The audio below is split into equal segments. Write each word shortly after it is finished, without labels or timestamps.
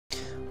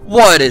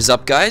What is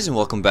up, guys, and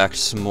welcome back to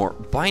some more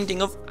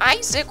Binding of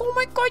Isaac. Oh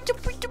my god,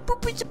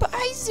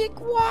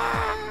 Isaac,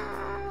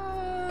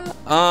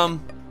 wow.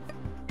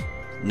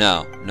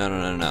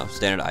 No.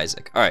 Standard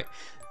Isaac. Alright,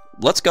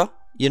 let's go,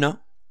 you know.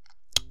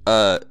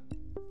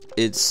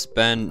 It's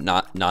been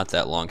not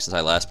that long since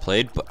I last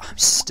played, but I'm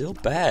still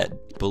bad,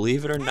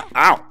 believe it or not.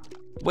 Ow!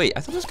 Wait,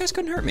 I thought those guys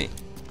couldn't hurt me.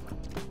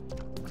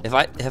 Have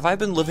I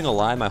been living a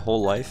lie my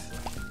whole life?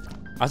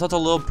 I thought the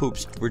little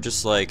poops were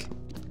just like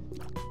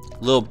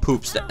little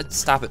poops that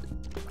stop it,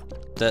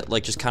 that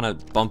like just kind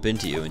of bump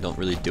into you and don't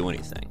really do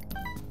anything.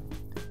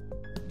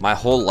 My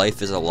whole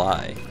life is a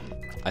lie.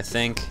 I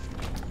think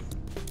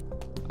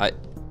I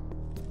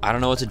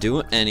don't know what to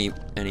do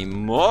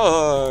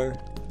anymore,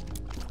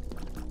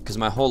 because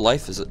my whole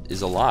life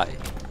is a lie.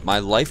 My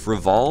life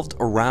revolved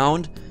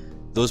around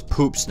those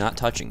poops not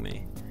touching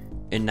me,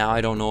 and now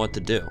I don't know what to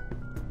do.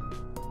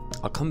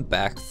 I'll come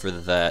back for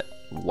that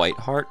white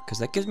heart, because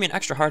that gives me an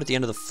extra heart at the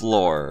end of the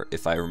floor,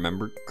 if I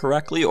remember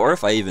correctly, or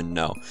if I even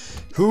know.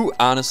 Who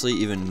honestly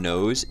even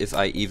knows if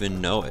I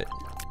even know it?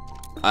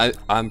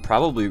 I'm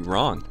probably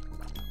wrong.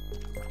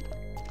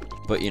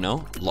 But you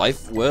know,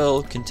 life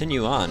will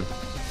continue on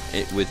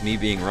with me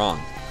being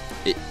wrong.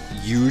 It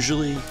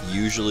usually.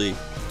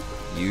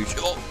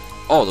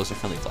 Oh, those are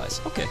friendly flies.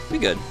 Okay, we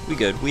good.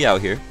 We out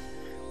here.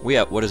 We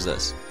out. What is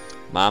this?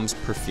 Mom's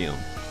perfume.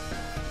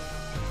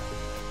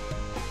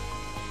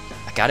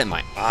 I got it in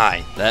my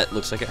eye. That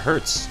looks like it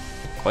hurts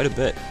quite a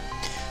bit.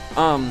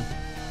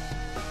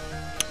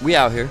 We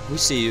out here. We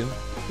see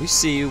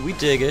you. We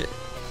dig it.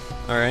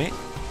 All right.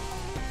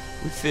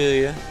 We feel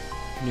you.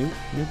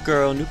 New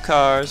girl, new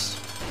cars,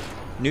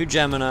 new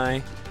Gemini.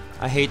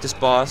 I hate this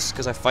boss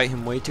because I fight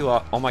him way too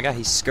often. Oh my god,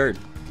 he's scared.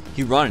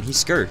 He running. He's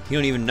scared. He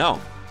don't even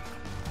know.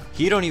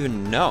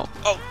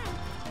 Oh.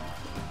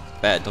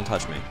 Bad. Don't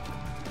touch me.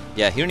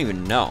 Yeah, he don't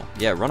even know.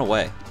 Yeah, run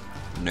away,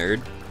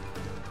 nerd.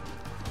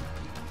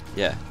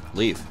 Yeah,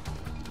 leave.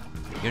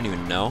 You don't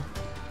even know.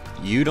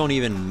 You don't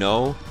even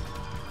know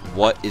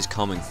what is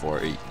coming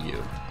for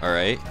you,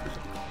 alright?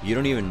 You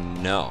don't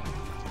even know.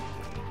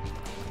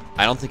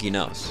 I don't think he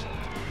knows.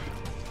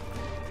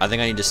 I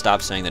think I need to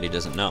stop saying that he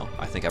doesn't know.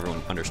 I think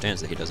everyone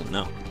understands that he doesn't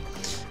know.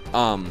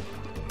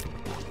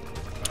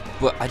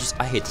 But I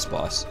hate this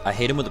boss. I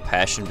hate him with a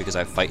passion because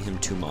I fight him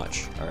too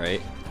much,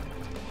 alright?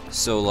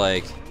 So,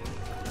 like,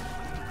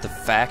 the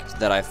fact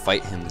that I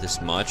fight him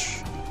this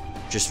much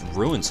just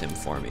ruins him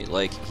for me.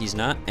 Like, he's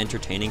not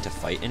entertaining to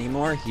fight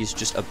anymore. He's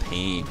just a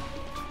pain.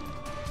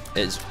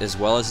 As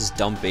well as his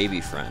dumb baby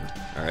friend.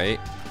 Alright?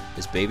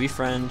 His baby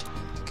friend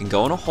can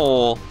go in a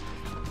hole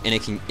and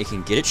it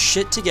can get its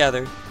shit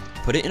together,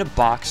 put it in a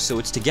box so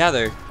it's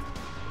together,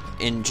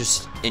 and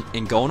just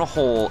and go in a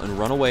hole and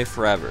run away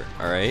forever.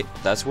 Alright?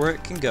 That's where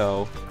it can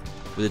go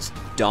with its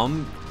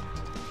dumb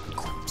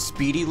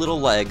speedy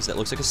little legs that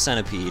looks like a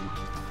centipede,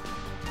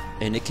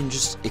 and it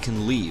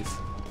can leave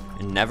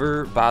and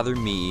never bother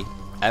me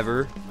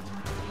ever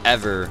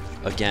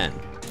again.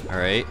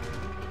 Alright?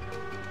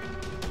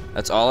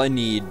 That's all I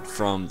need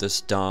from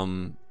this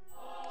dumb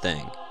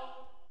thing.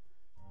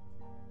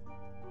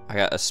 I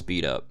got a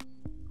speed up.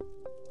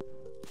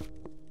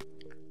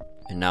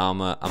 And now I'm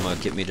gonna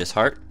get me this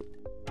heart.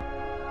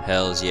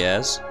 Hells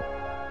yes.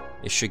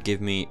 It should give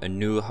me a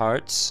new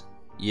hearts.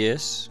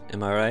 Yes.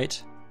 Am I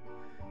right?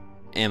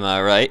 Am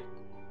I right?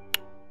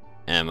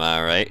 Am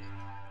I right?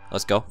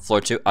 Let's go.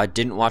 Floor 2. I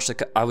didn't watch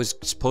the I was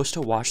supposed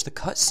to watch the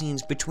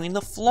cutscenes between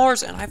the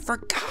floors, and I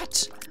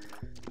forgot.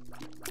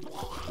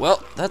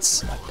 Well,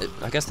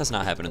 I guess that's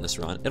not happening this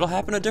run. It'll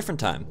happen a different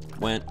time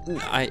when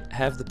I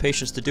have the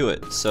patience to do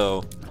it.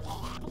 So,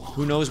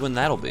 who knows when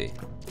that'll be.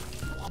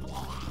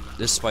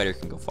 This spider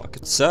can go fuck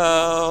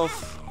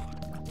itself.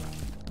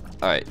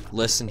 Alright,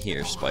 listen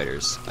here,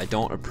 spiders. I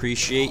don't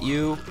appreciate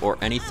you or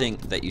anything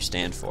that you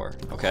stand for,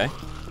 okay?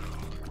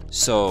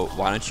 So,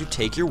 why don't you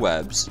take your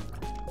webs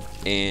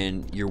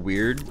and your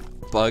weird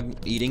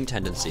bug-eating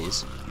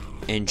tendencies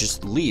and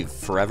just leave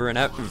forever and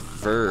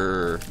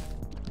ever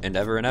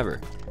and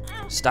ever.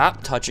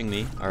 Stop touching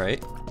me,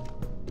 alright?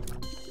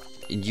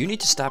 And you need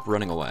to stop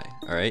running away,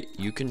 alright?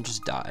 You can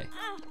just die.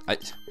 I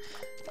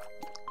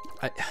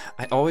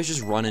always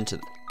just run into...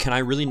 Can I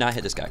really not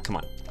hit this guy? Come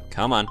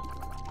on.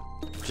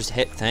 Just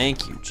hit.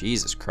 Thank you.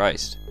 Jesus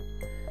Christ.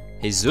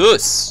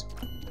 Jesus!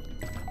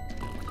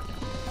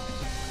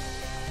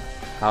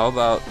 How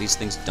about these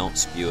things don't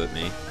spew at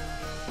me?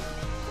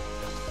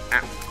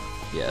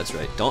 Yeah, that's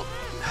right. Don't...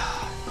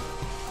 I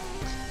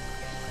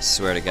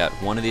swear to God,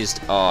 one of these...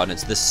 Oh, and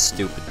it's this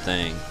stupid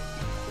thing.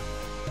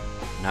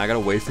 Now I gotta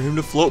wait for him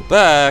to float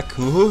back.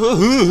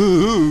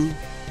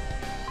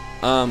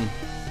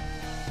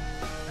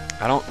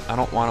 I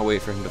don't want to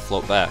wait for him to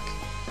float back.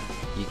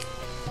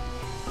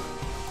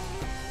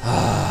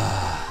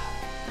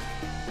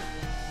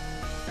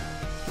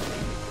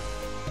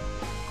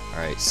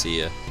 Alright, see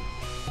ya.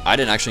 I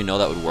didn't actually know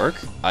that would work.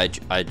 I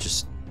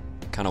just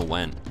kind of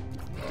went.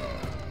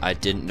 I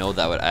didn't know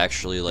that would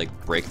actually, like,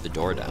 break the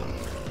door down.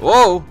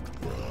 Whoa!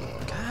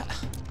 God.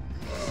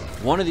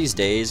 One of these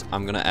days,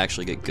 I'm gonna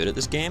actually get good at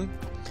this game,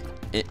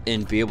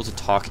 and be able to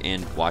talk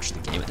and watch the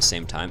game at the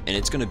same time, and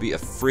it's gonna be a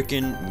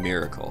freaking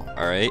miracle.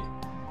 All right,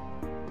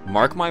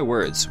 mark my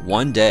words.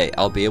 One day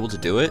I'll be able to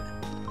do it,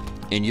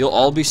 and you'll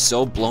all be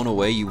so blown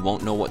away you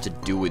won't know what to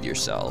do with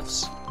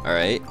yourselves. All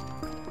right,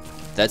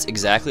 that's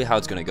exactly how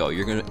it's gonna go.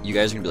 You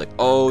guys are gonna be like,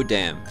 oh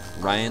damn,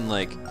 Ryan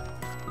like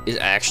is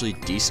actually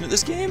decent at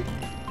this game.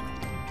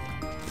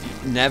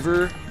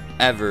 Never,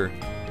 ever,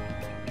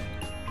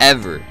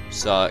 ever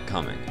saw it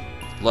coming.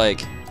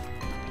 Like,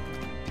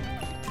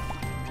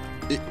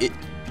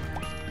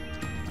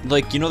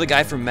 like, you know the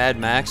guy from Mad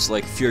Max,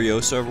 like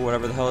Furiosa or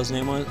whatever the hell his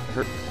name was?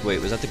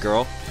 Wait, was that the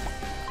girl?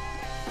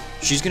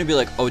 She's gonna be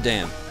like, oh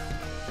damn,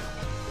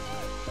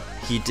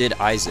 he did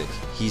Isaac.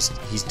 He's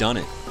done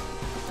it.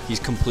 He's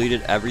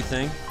completed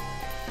everything.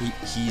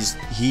 He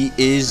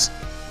is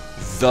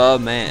the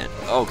man.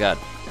 Oh god,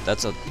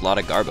 that's a lot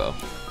of garbo.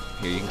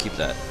 Here, you can keep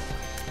that.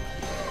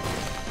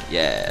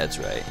 Yeah, that's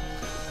right.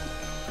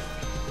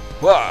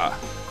 Whoa!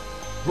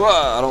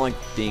 Whoa! I don't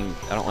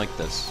like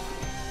this.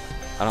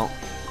 I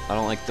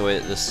don't like the way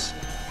that this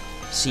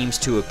seems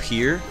to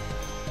appear,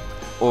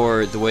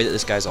 or the way that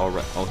this guy's all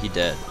oh, he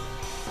dead.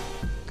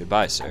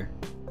 Goodbye, sir.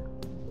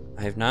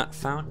 I have not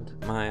found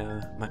my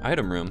my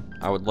item room.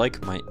 I would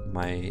like my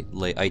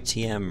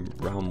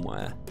ITM room.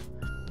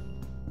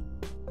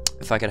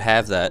 If I could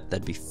have that,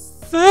 that'd be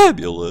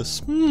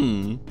fabulous.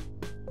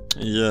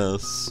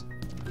 Yes.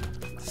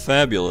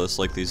 Fabulous,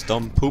 like these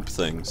dumb poop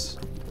things.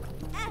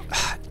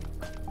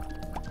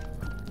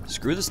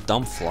 Screw this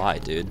dumb fly,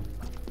 dude.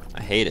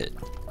 I hate it.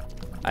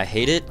 I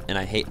hate it, and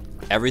I hate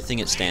everything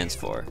it stands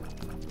for.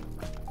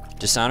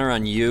 Dishonor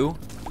on you.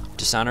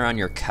 Dishonor on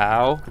your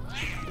cow.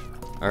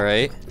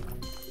 Alright?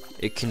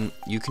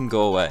 You can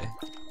go away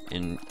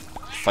and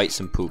fight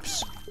some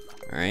poops.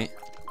 Alright?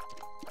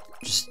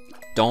 Just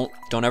don't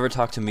ever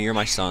talk to me or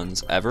my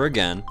sons ever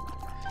again.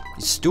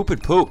 You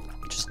stupid poop.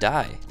 Just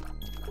die.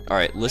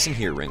 Alright, listen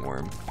here,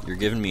 Ringworm. You're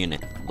giving me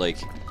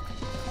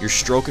you're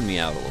stroking me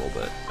out a little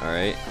bit,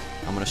 alright?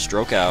 I'm gonna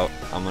stroke out.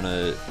 I'm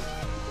gonna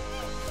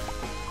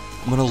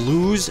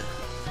lose,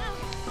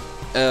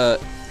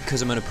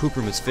 because I'm in a poop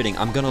room, it's fitting.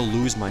 I'm gonna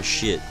lose my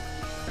shit,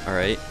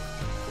 alright?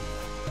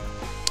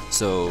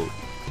 So,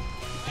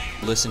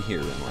 listen here,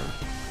 Ringworm.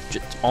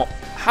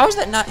 How is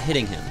that not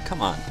hitting him?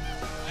 Come on.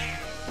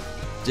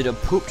 Did a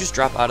poop just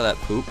drop out of that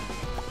poop?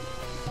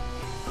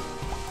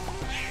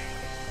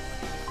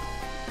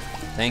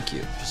 Thank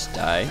you. Just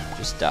die.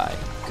 Just die.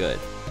 Good.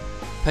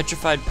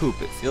 Petrified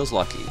poop. It feels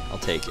lucky. I'll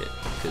take it.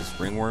 Because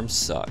Ringworm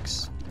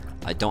sucks.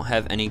 I don't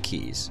have any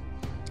keys.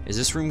 Is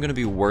this room going to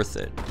be worth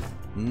it?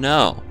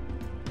 No.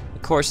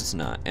 Of course it's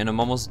not. And I'm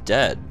almost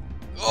dead.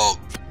 Oh.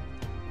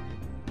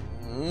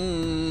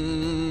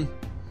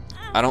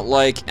 I don't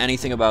like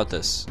anything about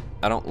this.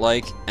 I don't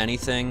like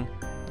anything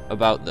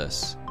about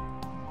this.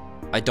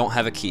 I don't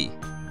have a key.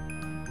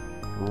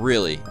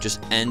 Really.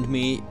 Just end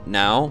me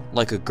now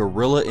like a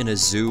gorilla in a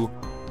zoo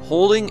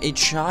holding a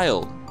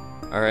child.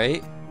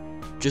 Alright?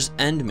 Just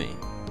end me.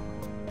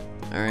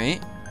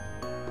 Alright?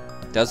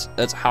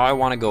 That's how I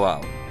want to go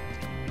out.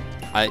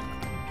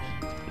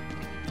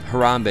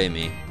 Harambe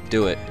me.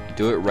 Do it.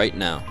 Do it right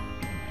now.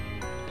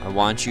 I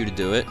want you to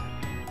do it,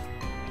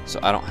 so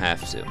I don't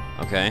have to,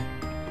 okay?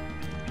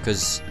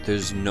 Because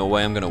there's no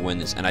way I'm gonna win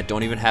this, and I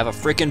don't even have a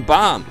freaking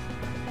bomb!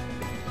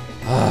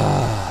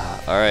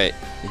 Alright,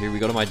 here we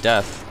go to my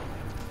death.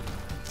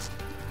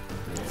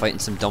 Fighting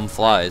some dumb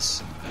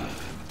flies.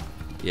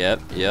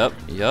 Yep.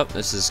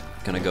 This is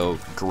gonna go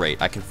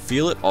great. I can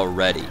feel it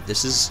already.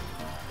 This is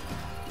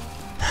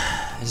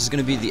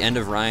gonna be the end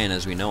of Ryan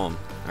as we know him.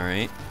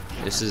 Alright?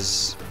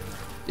 This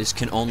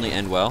can only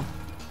end well.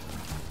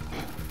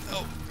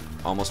 Oh,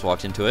 almost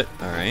walked into it.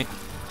 Alright.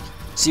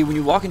 See, when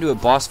you walk into a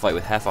boss fight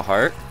with half a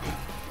heart,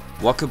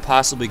 what could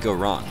possibly go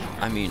wrong?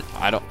 I mean,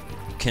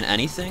 can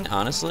anything,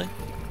 honestly?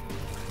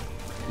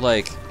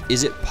 Like,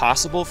 is it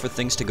possible for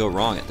things to go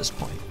wrong at this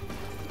point?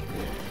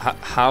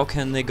 How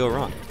can they go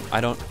wrong?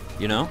 I don't,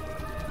 you know?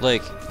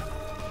 Like,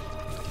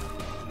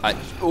 I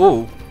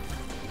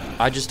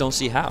just don't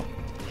see how.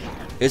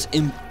 It's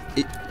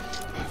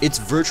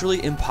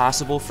virtually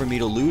impossible for me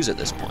to lose at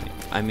this point.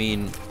 I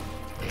mean,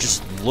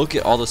 just look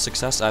at all the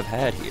success I've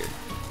had here.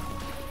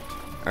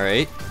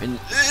 Alright?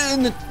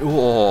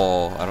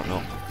 Oh, I don't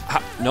know.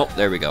 Nope,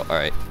 there we go.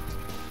 Alright.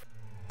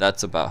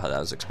 That's about how that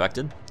was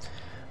expected.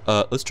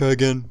 Let's try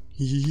again.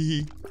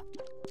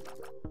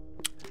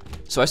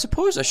 So I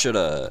suppose I should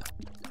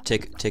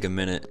take a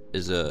minute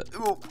as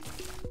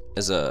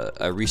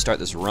I restart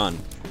this run,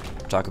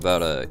 talk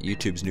about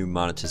YouTube's new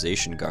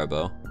monetization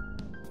garbo.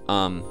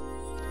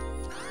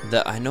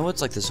 That I know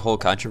it's like this whole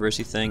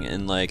controversy thing,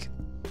 and like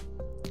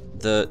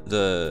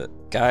the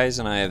guys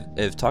and I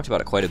have talked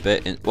about it quite a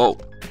bit. And whoa,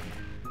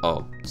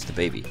 oh, it's the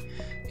baby.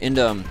 And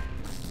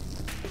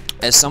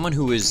as someone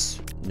who has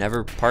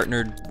never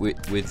partnered with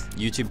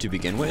YouTube to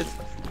begin with,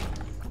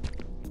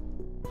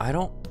 I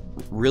don't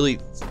really.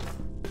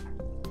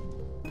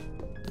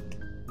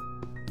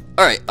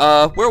 All right,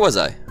 where was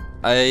I?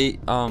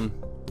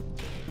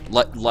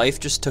 Life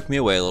just took me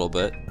away a little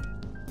bit.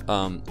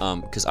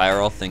 because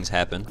IRL things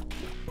happen,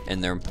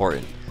 and they're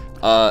important.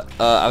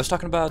 I was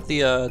talking about the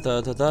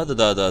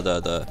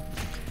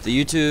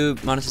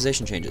YouTube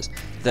monetization changes.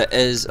 That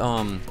as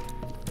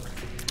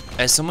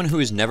someone who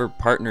has never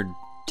partnered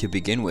to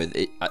begin with,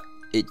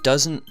 it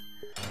doesn't.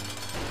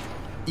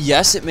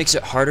 Yes, it makes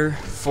it harder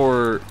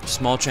for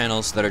small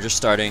channels that are just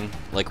starting,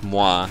 like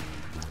moi,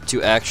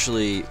 to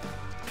actually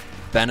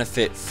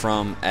benefit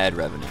from ad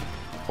revenue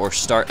or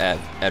start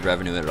ad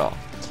revenue at all.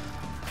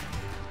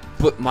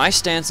 But my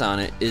stance on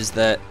it is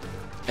that,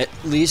 at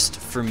least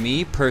for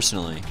me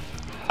personally,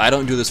 I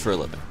don't do this for a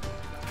living.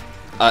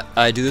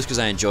 I do this because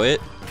I enjoy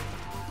it,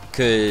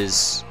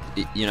 because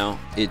you know,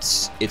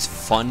 it's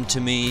fun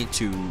to me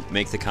to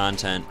make the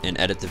content and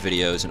edit the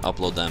videos and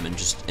upload them and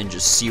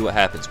just see what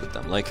happens with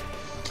them. Like,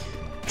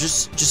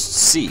 just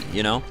see,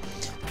 you know,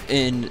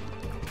 and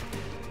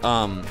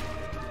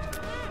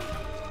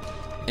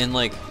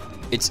like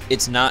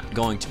it's not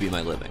going to be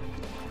my living.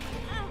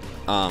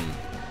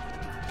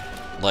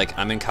 Like,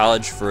 I'm in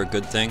college for a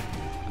good thing.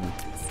 I'm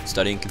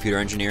studying computer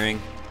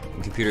engineering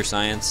and computer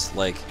science.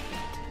 Like,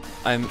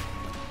 I'm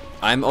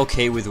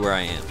okay with where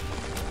I am.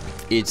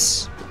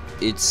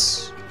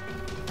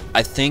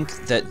 I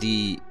think that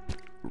the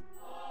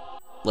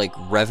like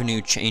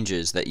revenue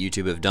changes that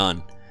YouTube have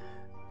done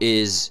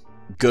is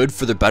good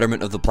for the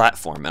betterment of the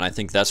platform, and I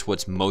think that's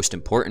what's most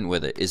important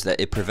with it, is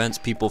that it prevents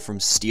people from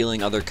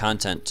stealing other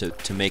content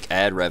to make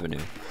ad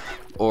revenue,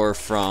 or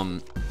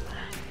from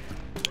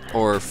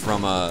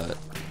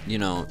you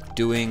know,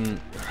 doing,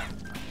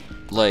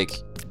 like,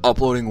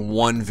 uploading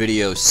one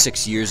video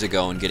 6 years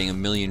ago and getting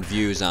 1 million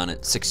views on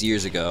it 6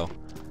 years ago,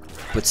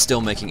 but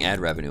still making ad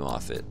revenue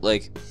off it.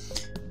 Like,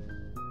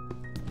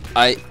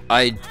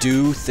 I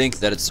do think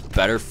that it's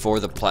better for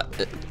the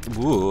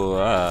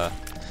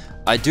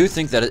I do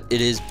think that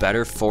it is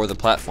better for the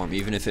platform,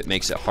 even if it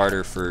makes it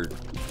harder for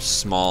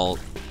small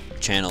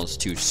channels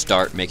to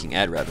start making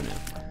ad revenue.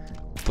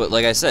 But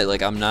like I said,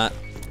 like, I'm not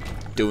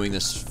doing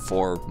this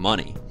for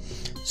money.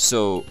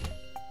 So,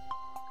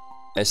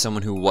 as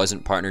someone who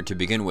wasn't partnered to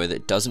begin with,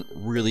 it doesn't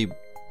really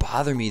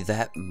bother me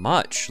that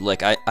much.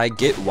 Like, I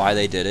get why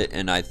they did it,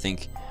 and I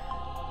think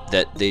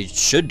that they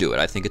should do it.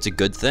 I think it's a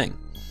good thing.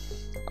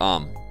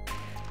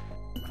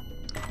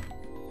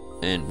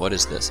 And what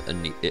is this?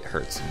 It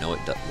hurts. No, it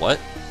does. What?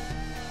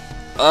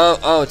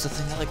 Oh, it's a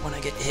thing that, like, when I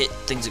get hit,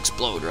 things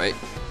explode, right?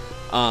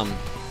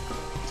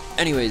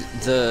 Anyways,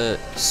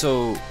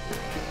 so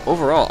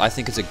overall, I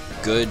think it's a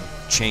good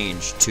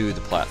change to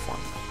the platform,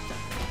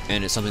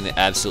 and it's something they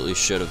absolutely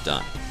should have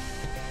done.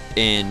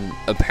 And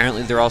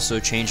apparently, they're also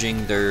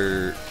changing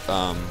their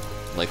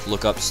like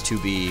lookups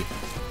to be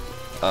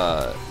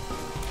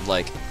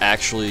like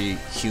actually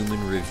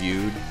human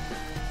reviewed.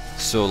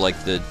 So,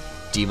 like, the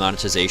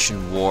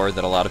demonetization war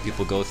that a lot of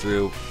people go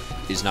through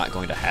is not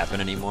going to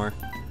happen anymore,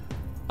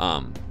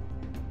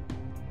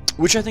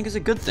 which I think is a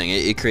good thing.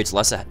 It creates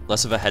less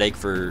of a headache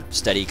for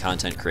steady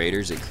content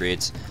creators. It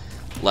creates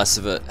less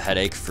of a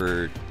headache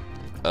for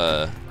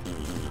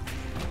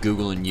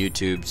Google and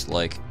YouTube's,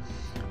 like,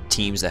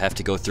 teams that have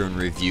to go through and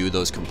review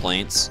those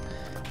complaints.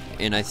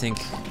 And I think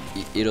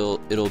it'll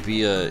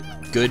be a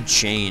good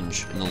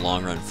change in the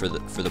long run for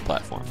the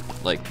platform.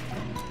 Like,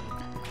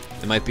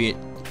 it might be,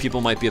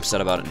 people might be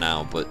upset about it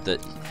now, but that,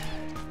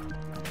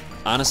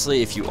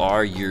 honestly, if you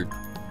are, you're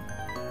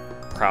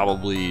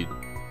probably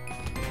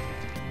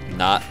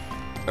not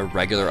a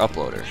regular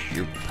uploader.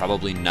 You're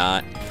probably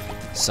not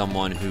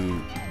someone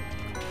who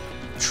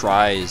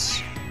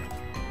tries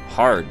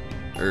hard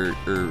or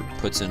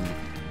puts in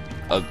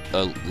a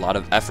lot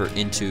of effort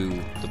into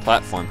the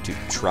platform to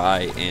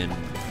try and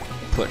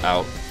put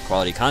out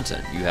quality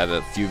content. You have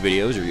a few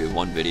videos, or you have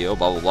one video,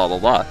 blah blah blah blah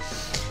blah,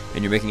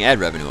 and you're making ad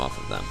revenue off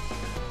of them.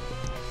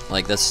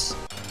 Like, it's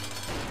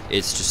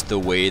just the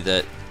way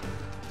that,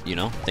 you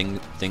know,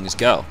 things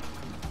go.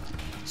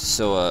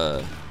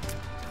 So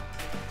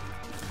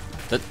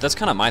that's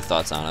kind of my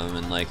thoughts on them.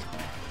 And, like,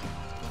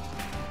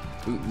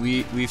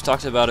 we've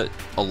talked about it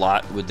a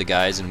lot with the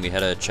guys, and we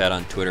had a chat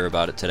on Twitter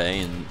about it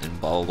today,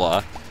 and blah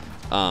blah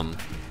blah.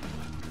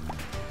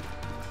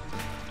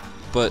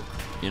 But,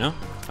 you know,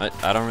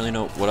 I don't really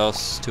know what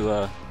else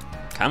to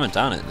comment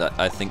on it.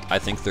 I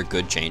think they're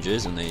good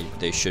changes, and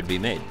they should be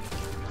made.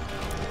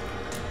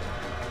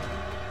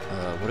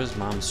 What does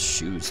Mom's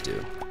shoes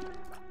do?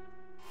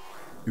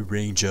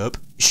 Range up,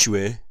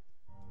 shwe.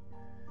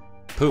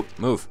 Poop,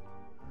 move.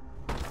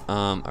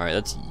 Alright,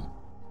 that's...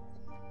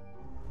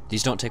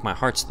 These don't take my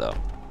hearts, though.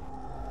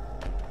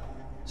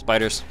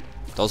 Spiders,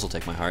 those will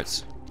take my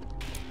hearts.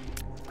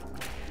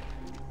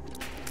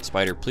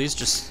 Spider, please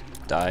just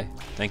die.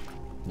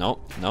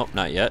 Nope,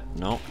 not yet.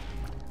 Nope.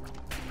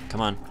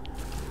 Come on.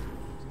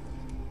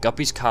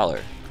 Guppy's collar.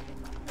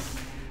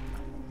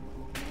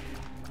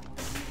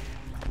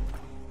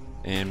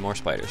 And more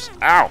spiders.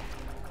 Ow!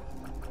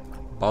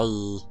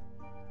 Buzz.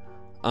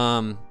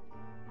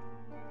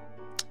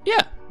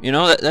 Yeah, you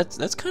know,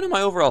 that's kind of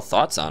my overall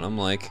thoughts on them.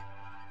 Like,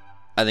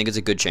 I think it's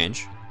a good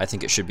change. I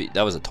think it should be.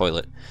 That was a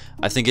toilet.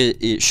 I think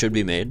it should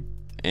be made,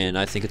 and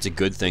I think it's a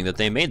good thing that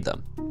they made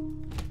them.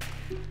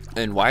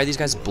 And why are these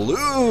guys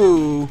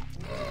blue?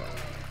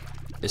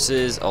 This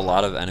is a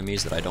lot of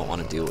enemies that I don't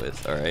want to deal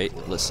with, alright?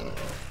 Listen.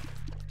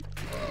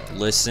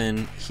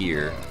 Listen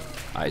here,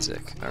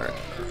 Isaac.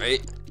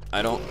 Alright.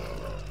 I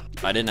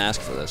didn't ask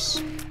for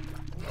this.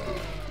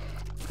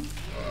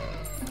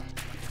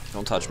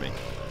 Don't touch me.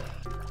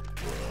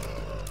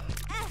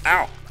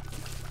 Ow!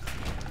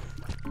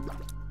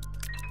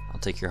 I'll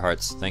take your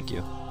hearts, thank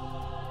you.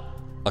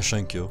 I'll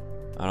shank you.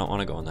 I don't want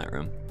to go in that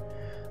room.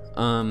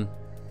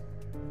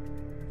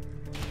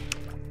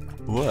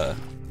 What?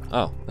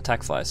 Oh,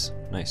 attack flies.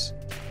 Nice.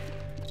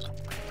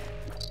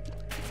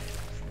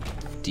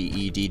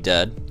 DED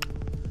dead.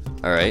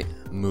 Alright,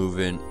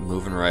 moving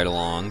right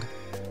along.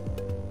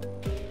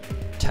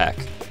 Attack.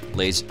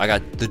 Laser. I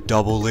got the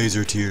double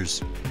laser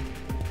tears.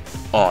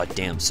 Oh,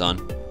 damn,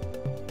 son.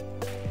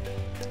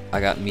 I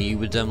got me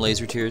with them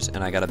laser tears,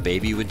 and I got a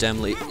baby with them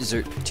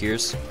laser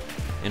tears.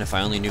 And if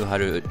I only knew how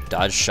to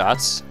dodge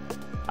shots,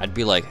 I'd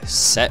be like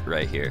set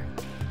right here.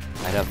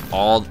 I'd have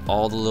all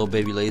the little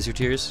baby laser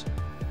tears,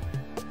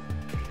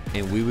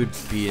 and we would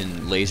be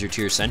in laser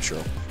tier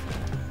central.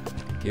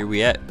 Here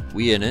we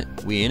in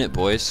it,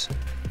 boys.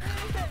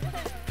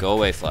 Go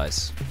away,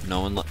 flies.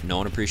 No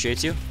one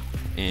appreciates you,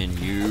 and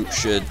you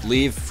should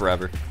leave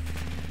forever.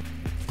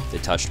 They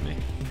touched me.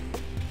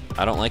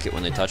 I don't like it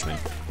when they touch me.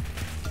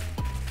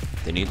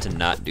 They need to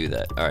not do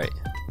that. All right,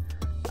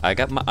 I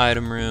got my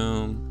item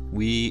room.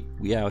 We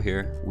out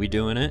here. We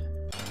doing it.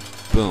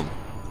 Boom.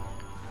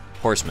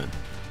 Horseman.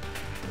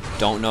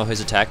 Don't know his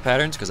attack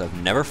patterns because I've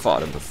never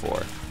fought him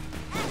before.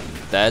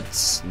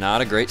 That's not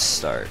a great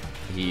start.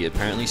 He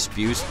apparently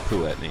spews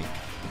poo at me.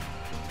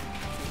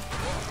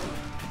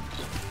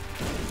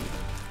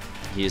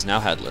 He is now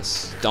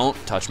headless. Don't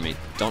touch me.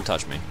 Don't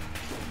touch me.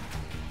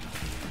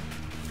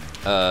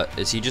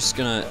 Is he just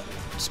gonna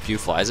spew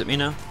flies at me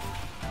now?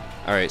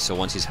 Alright, so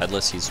once he's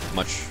headless, he's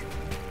much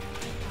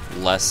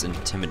less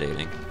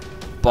intimidating.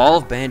 Ball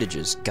of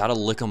bandages. Gotta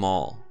lick them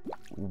all.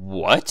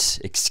 What?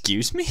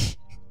 Excuse me?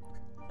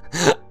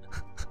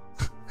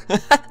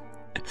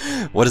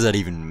 What does that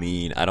even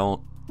mean? I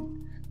don't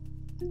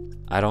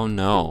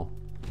know.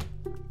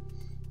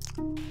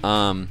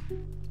 Don't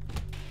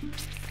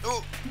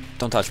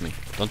touch me.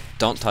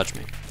 Don't touch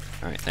me.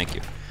 All right, thank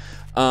you.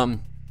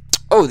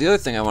 Oh, the other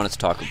thing I wanted to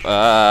talk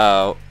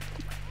about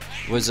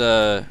was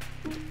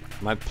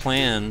my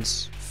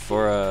plans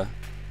for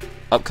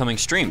upcoming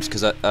streams,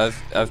 because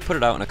I've put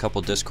it out in a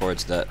couple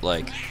Discords that,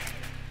 like,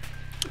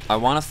 I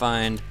want to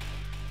find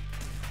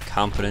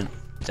competent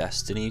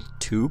Destiny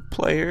 2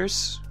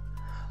 players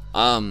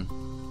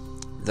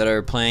that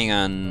are playing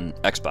on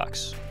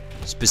Xbox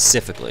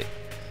specifically,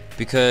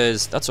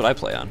 because that's what I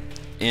play on.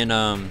 And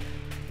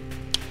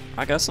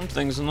I got some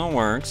things in the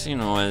works, you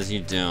know, as you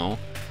do,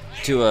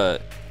 to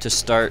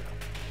start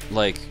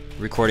like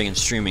recording and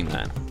streaming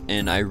that.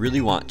 And I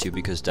really want to,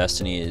 because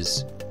Destiny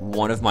is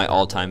one of my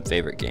all-time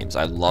favorite games.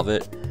 I love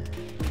it.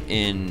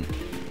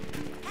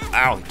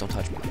 Ow, don't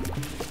touch me.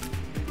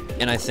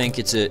 And I think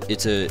it's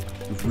a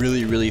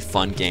really, really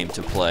fun game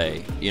to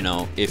play, you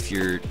know, if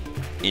you're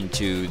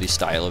into the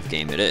style of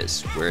game it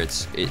is, where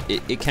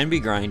it can be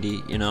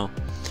grindy, you know.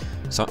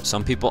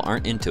 Some people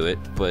aren't into it,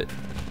 but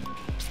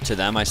to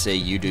them I say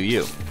you do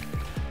you.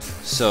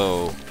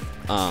 So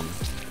I'm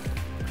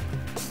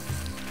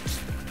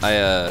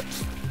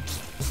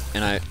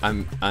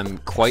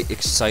quite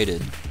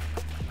excited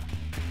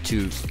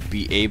to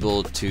be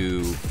able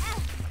to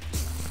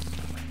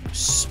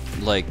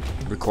like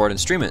record and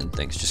stream it and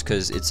things, just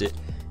because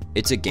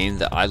it's a game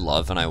that I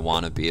love, and I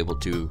want to be able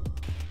to,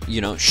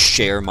 you know,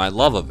 share my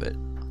love of it.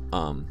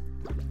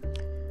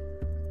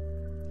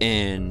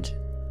 And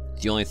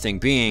the only thing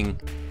being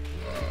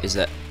is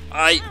that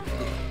I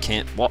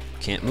can't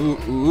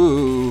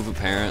move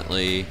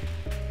apparently.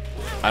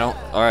 I don't.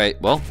 All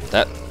right, well,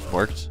 that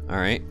worked. All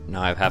right,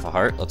 now I have half a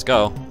heart. Let's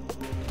go.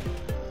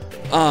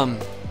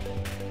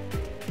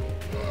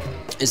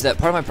 Is that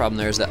part of my problem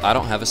there is that I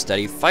don't have a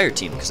steady fire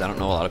team, because I don't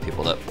know a lot of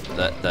people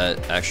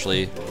that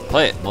actually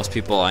play it. Most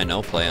people I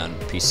know play on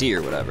PC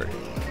or whatever.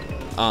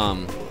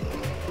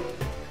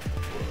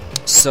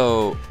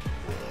 So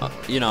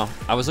you know,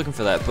 I was looking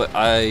for that, but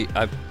I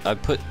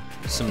put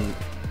some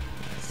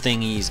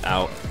thingies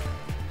out,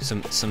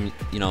 some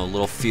you know,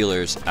 little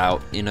feelers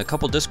out in a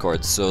couple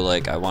Discords. So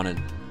like I wanted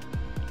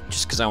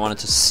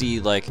to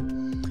see like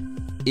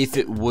if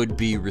it would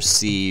be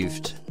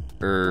received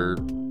or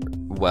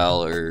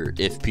well, or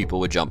if people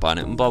would jump on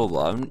it and blah blah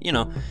blah. And, you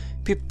know,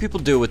 people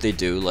do what they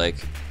do. Like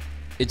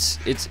it's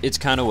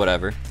kind of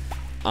whatever.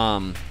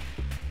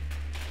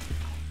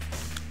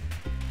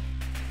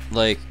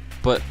 Like,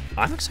 but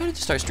I'm excited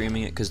to start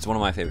streaming it because it's one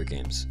of my favorite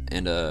games,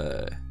 and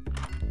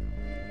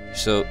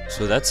so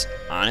that's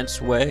on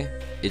its way.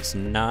 It's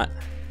not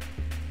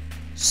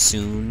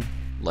soon,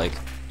 like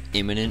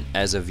imminent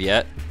as of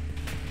yet,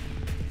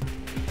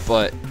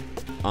 but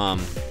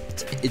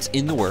it's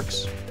in the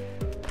works.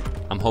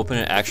 I'm hoping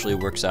it actually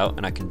works out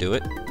and I can do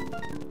it.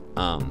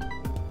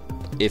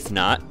 If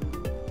not,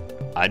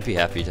 I'd be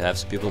happy to have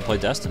some people to play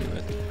Destiny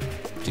with.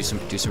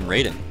 Do some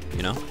raiding,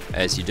 you know,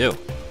 as you do.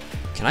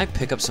 Can I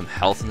pick up some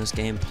health in this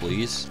game,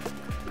 please?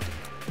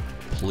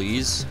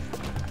 Please?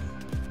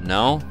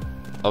 No?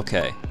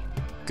 Okay.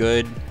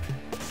 Good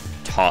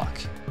talk,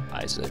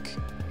 Isaac.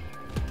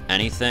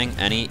 Anything?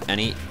 Any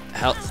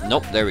health?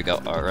 Nope, there we go.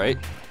 Alright.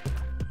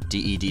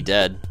 DED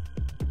dead.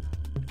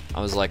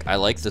 I was like, I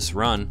like this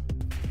run.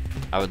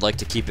 I would like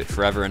to keep it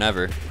forever and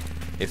ever.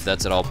 If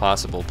that's at all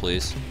possible,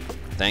 please.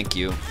 Thank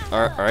you.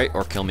 Alright,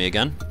 or kill me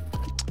again.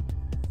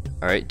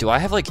 Alright, do I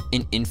have like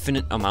an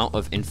infinite amount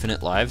of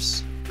infinite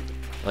lives?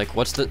 Like,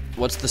 what's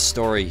the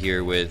story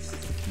here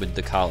with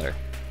the collar?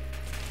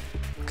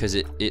 Because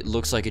it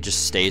looks like it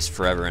just stays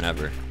forever and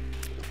ever.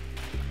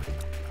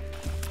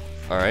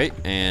 Alright,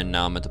 and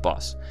now I'm at the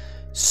boss.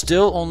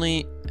 Still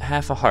only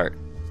half a heart.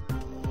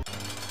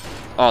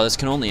 Oh, this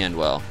can only end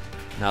well.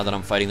 Now that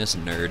I'm fighting this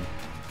nerd.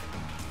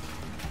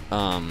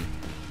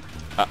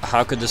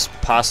 How could this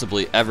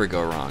possibly ever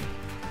go wrong?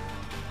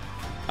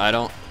 I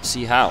don't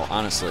see how,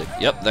 honestly.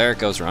 Yep, there it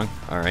goes wrong.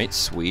 Alright,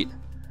 sweet.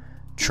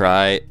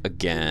 Try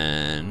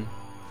again.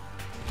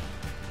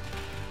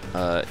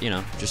 You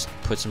know, just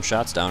put some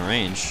shots down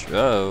range.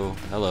 Oh,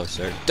 hello,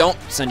 sir. Don't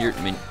send your...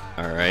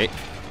 Alright.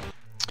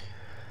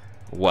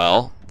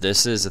 Well,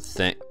 this is a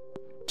thing.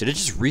 Did it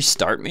just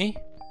restart me?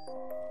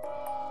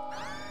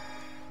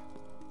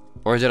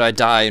 Or did I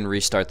die and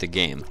restart the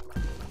game?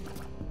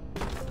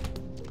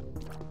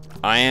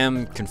 I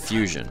am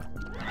confusion.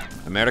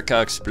 America,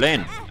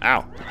 explain.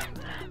 Ow.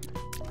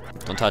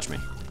 Don't touch me.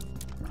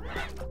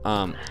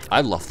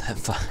 I love that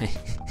fight.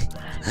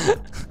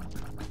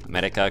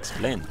 America,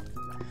 explain.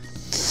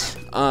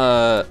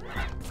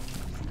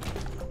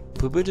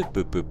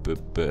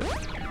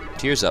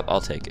 Tears up,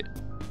 I'll take it.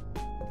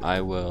 I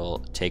will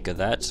take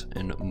that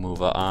and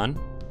move on.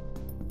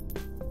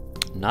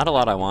 Not a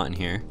lot I want in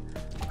here.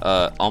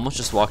 Almost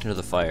just walked into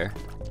the fire.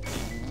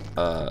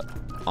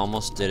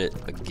 Almost did it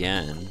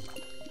again.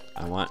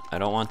 I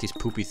don't want these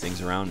poopy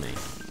things around me.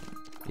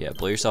 Yeah,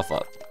 blow yourself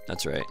up.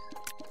 That's right.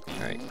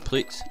 Alright,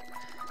 please.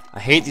 I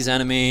hate these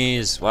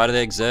enemies. Why do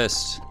they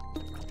exist?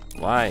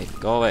 Why?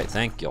 Go away.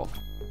 Thank you.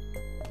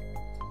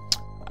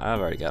 I've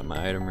already got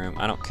my item room.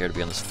 I don't care to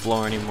be on this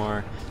floor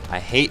anymore. I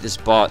hate this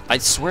boss. I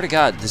swear to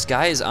God, this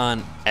guy is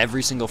on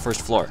every single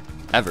first floor.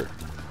 Ever.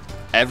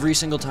 Every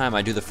single time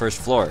I do the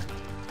first floor,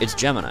 it's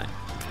Gemini.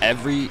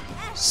 Every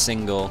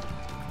single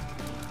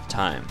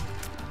time.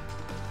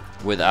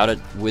 Without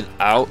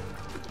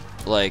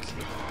like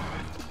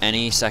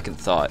any second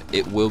thought,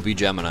 it will be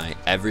Gemini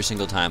every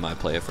single time I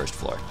play a first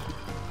floor.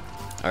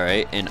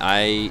 Alright, and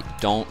I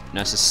don't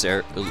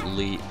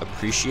necessarily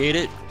appreciate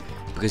it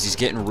because he's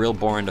getting real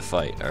boring to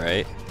fight,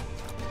 alright?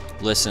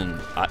 Listen,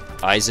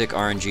 Isaac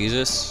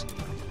RNGesus,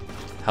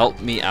 help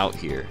me out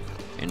here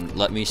and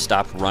let me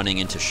stop running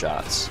into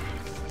shots.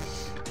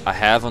 I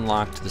have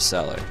unlocked the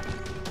cellar.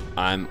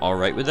 I'm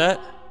alright with that.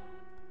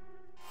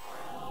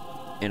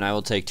 And I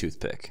will take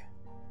toothpick.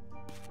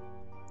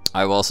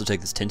 I will also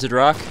take this tinted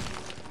rock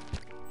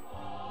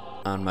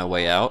on my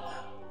way out.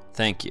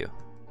 Thank you.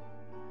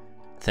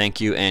 Thank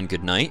you and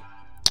good night.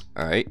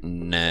 Alright,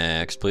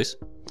 next please.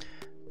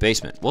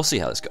 Basement. We'll see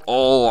how this goes.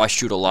 Oh, I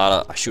shoot a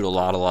lot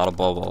of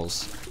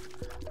bubbles.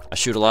 I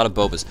shoot a lot of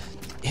bobas.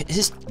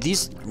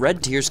 These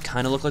red tears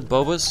kind of look like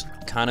bobas.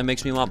 Kind of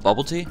makes me want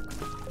bubble tea.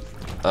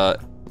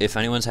 If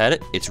anyone's had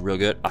it, it's real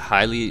good.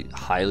 I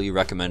highly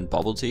recommend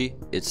bubble tea.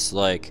 It's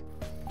like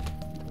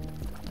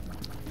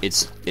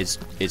it's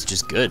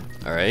just good,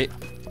 all right?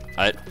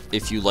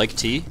 If you like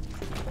tea,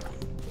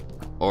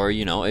 or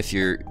you know, if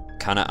you're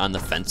kind of on the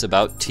fence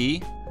about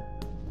tea,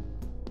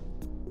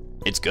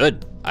 it's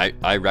good.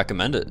 I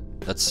recommend it.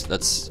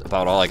 That's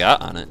about all I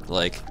got on it.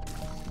 Like,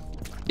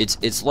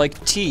 it's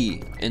like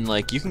tea, and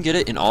like you can get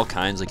it in all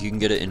kinds. Like you can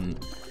get it in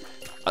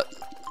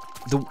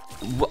all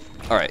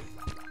right.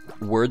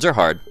 Words are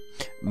hard.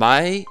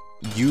 My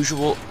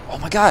usual. Oh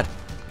my God.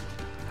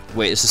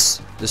 Wait,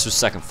 this was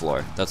second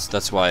floor.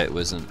 That's why it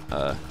wasn't.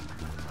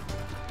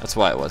 That's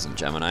why it wasn't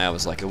Gemini. I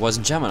was like, it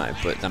wasn't Gemini,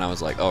 but then I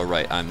was like, oh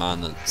right, I'm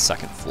on the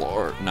second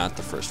floor, not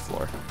the first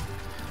floor.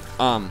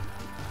 Whoa.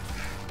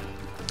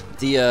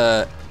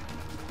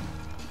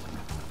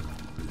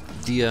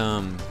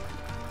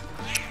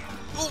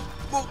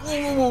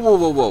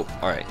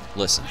 Alright,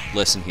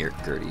 listen here,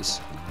 Gerties.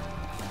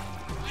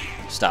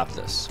 Stop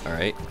this,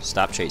 alright?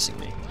 Stop chasing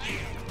me.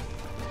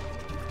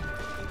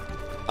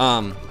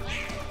 Can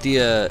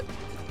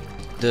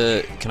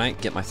I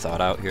get my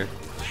thought out here?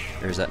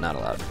 Or is that not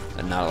allowed?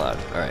 Not allowed,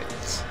 alright.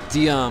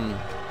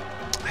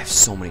 I have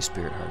so many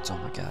spirit hearts, oh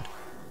my God.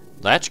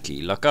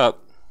 Latchkey, look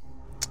up.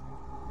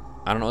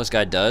 I don't know what this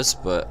guy does,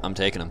 but I'm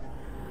taking him.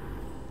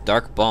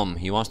 Dark Bum,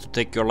 he wants to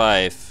take your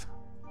life.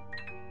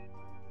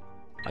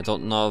 I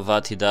don't know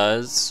what he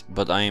does,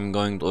 but I am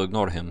going to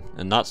ignore him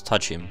and not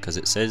touch him because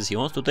it says he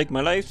wants to take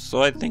my life,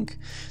 so I think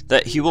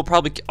that he will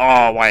probably...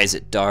 Oh, why is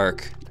it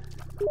dark?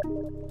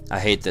 I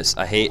hate this.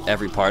 I hate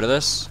every part of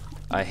this.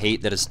 I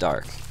hate that it's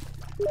dark.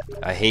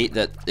 I hate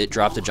that it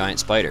dropped a giant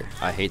spider.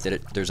 I hate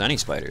that there's any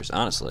spiders,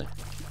 honestly.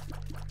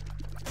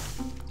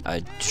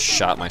 I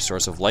shot my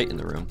source of light in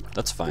the room.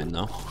 That's fine,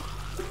 though.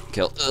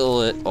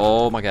 Kill it.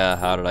 Oh my god,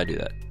 how did I do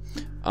that?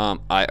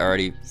 I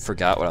already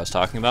forgot what I was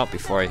talking about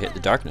before I hit the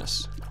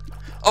darkness.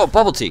 Oh,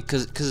 bubble tea,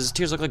 cause his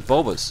tears look like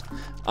bobas.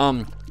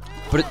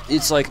 But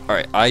it's like,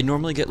 alright, I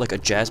normally get like a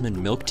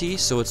jasmine milk tea,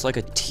 so it's like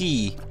a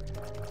tea,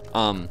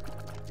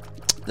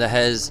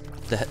 that's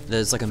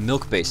like a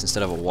milk base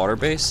instead of a water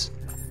base.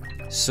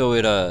 So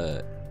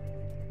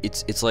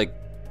it's like,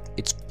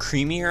 it's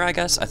creamier, I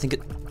guess.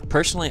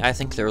 Personally, I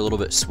think they're a little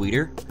bit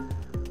sweeter.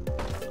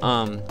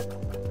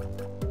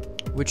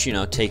 Which, you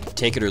know,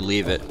 take it or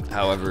leave it,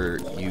 however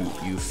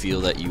you feel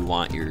that you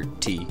want your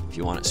tea, if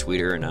you want it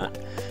sweeter or not.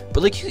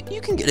 But like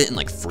you can get it in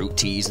like fruit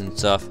teas and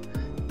stuff.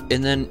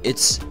 And then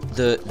it's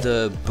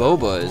the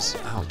bobas.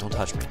 Oh, don't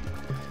touch me.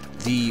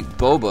 The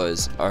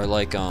bobas are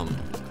like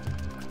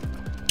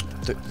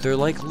they're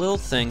like little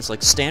things.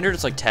 Like standard,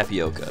 it's like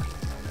tapioca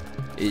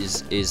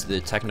is the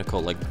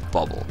technical like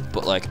bubble.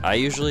 But like I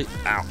usually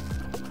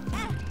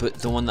But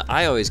the one that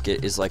I always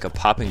get is like a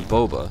popping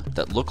boba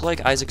that look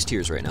like Isaac's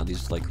tears right now.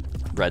 These like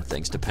red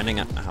things, depending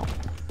on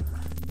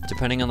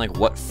like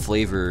what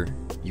flavor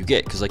you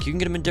get, because like you can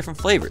get them in different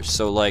flavors.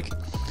 So like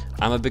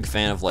I'm a big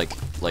fan of like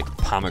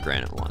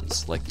pomegranate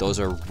ones. Like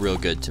those are real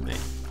good to me.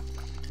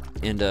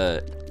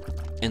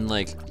 And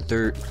like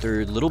they're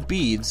little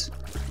beads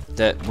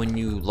that when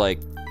you like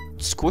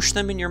squish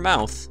them in your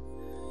mouth,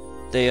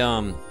 they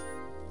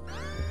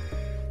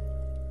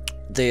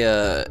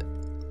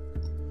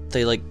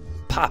like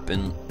pop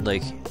and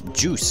like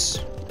juice.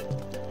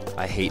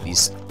 I hate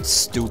these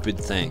stupid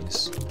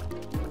things.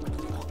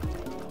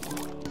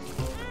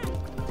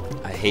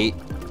 I hate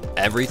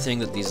everything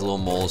that these little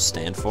moles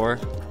stand for,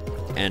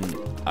 and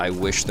I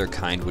wish their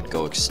kind would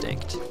go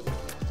extinct.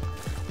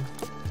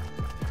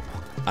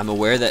 I'm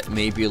aware that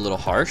may be a little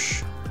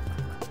harsh.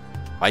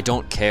 I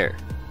don't care.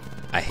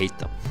 I hate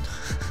them.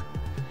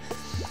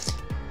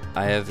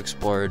 I have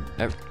explored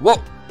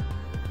whoa!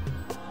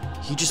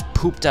 He just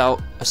pooped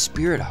out a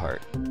spirit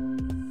heart.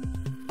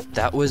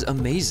 That was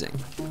amazing.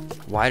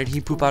 Why did he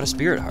poop out a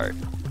spirit heart?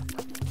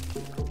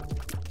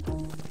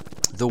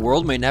 The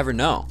world may never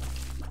know.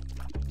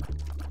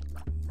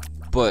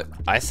 But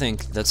I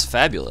think that's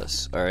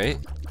fabulous, alright?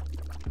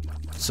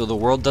 So the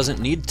world doesn't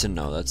need to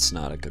know. That's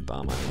not a good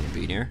bomb I want to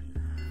be near.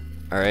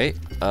 Alright,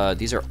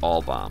 these are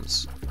all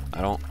bombs.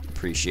 I don't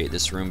appreciate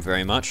this room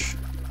very much.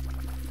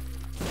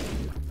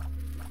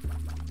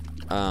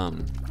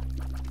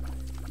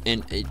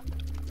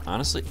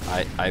 Honestly,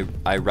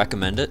 I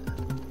recommend it.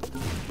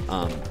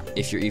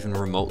 If you're even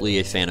remotely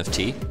a fan of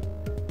tea.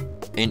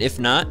 And if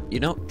not, you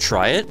know,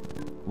 try it.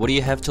 What do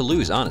you have to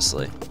lose,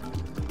 honestly?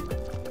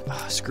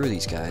 Screw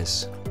these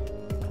guys.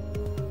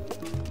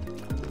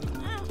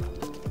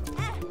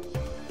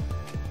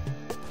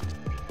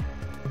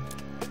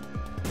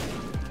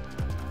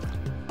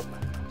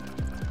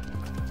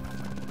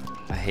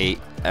 I hate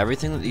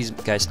everything that these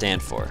guys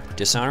stand for.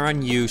 Dishonor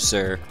on you,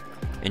 sir,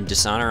 and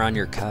dishonor on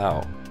your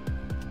cow.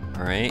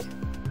 Alright?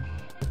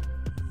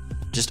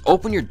 Just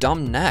open your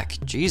dumb neck.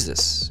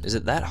 Jesus. Is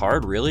it that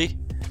hard, really?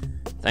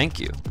 Thank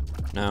you.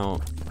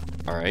 Now,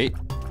 alright.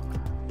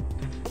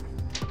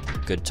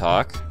 Good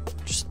talk.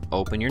 Just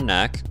open your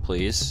neck,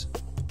 please.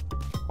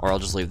 Or I'll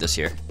just leave this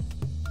here.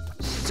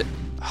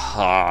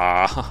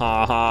 Ha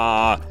ha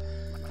ha.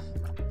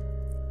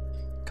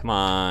 Come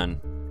on.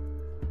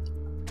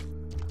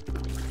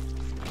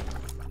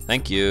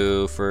 Thank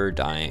you for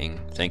dying.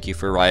 Thank you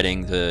for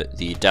riding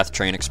the Death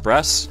Train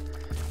Express.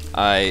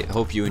 I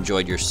hope you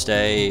enjoyed your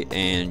stay,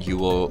 and you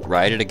will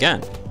ride it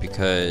again,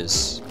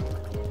 because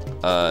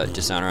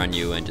dishonor on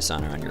you and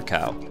dishonor on your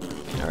cow.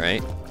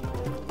 Alright?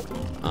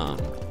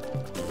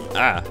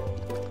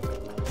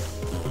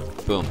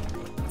 Boom.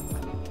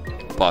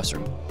 Boss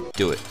room.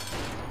 Do it.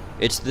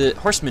 It's the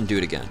horseman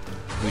dude again,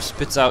 who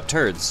spits out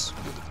turds.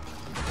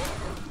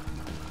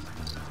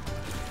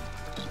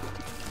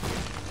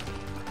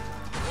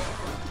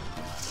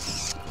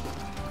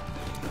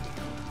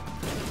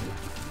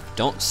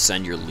 Don't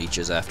send your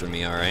leeches after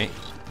me, alright?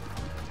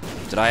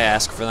 Did I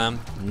ask for them?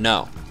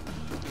 No.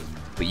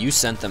 But you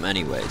sent them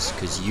anyways,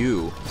 because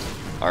you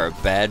are a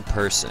bad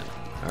person,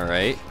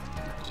 alright?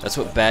 That's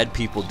what bad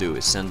people do,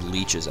 is send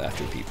leeches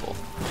after people.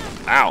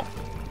 Ow!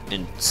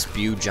 And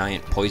spew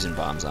giant poison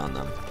bombs on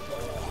them.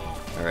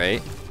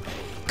 Alright?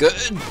 Good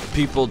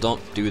people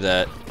don't do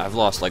that. I've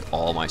lost like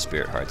all my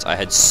spirit hearts. I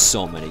had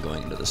so many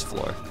going into this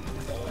floor.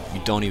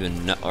 You don't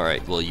even know.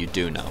 Alright, well you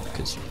do know,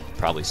 because you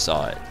probably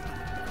saw it.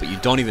 But you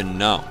don't even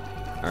know,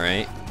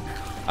 alright?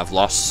 I've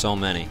lost so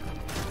many.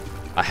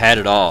 I had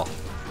it all.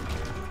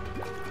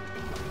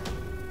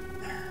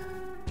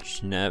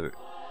 She never...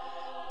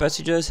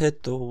 Betsy just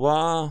hit the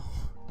wall.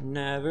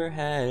 Never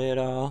had it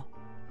all.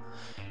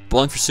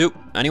 Bowling for soup?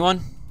 Anyone?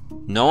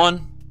 No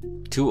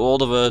one? Too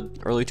old of a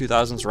early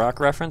 2000s rock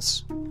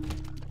reference?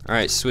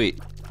 Alright, sweet.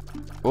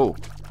 Oh.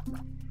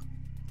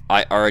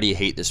 I already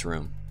hate this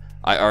room.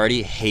 I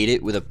already hate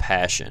it with a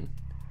passion.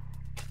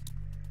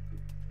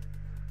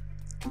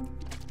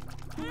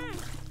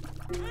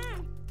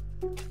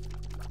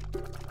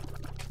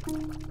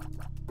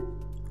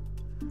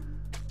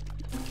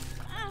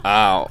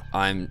 Ow,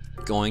 I'm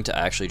going to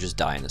actually just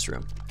die in this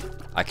room.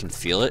 I can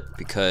feel it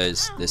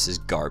because this is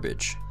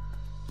garbage.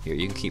 Here,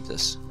 you can keep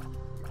this.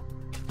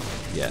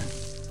 Yeah,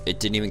 it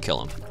didn't even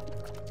kill him.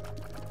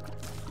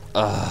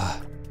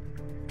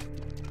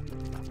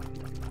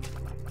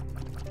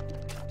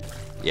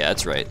 Yeah,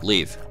 that's right.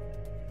 Leave.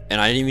 And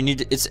I didn't even need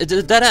to. It's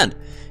a dead end.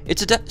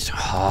 It's a dead.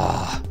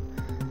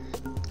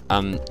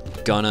 I'm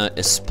gonna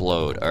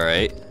explode. All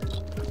right.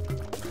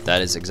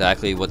 That is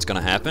exactly what's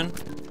gonna happen.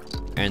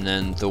 And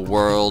then the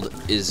world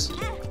is.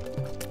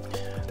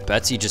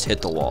 Betsy just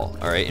hit the wall.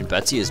 All right, and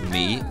Betsy is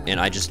me, and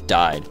I just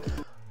died.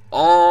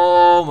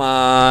 Oh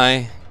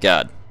my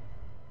god.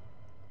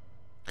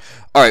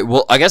 Alright,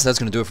 well, I guess that's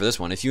going to do it for this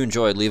one. If you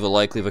enjoyed, leave a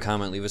like, leave a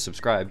comment, leave a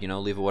subscribe, you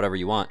know, leave a whatever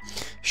you want.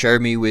 Share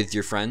me with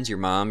your friends, your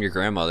mom, your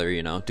grandmother,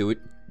 you know, do it,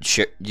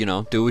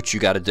 do what you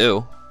got to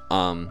do.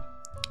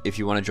 If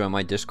you want to join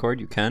my Discord,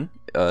 you can.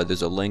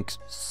 There's a link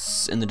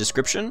in the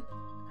description.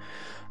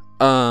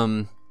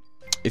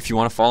 If you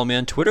want to follow me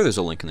on Twitter, there's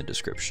a link in the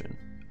description.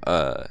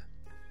 I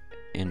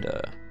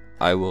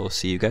will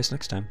see you guys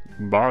next time.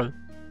 Bye.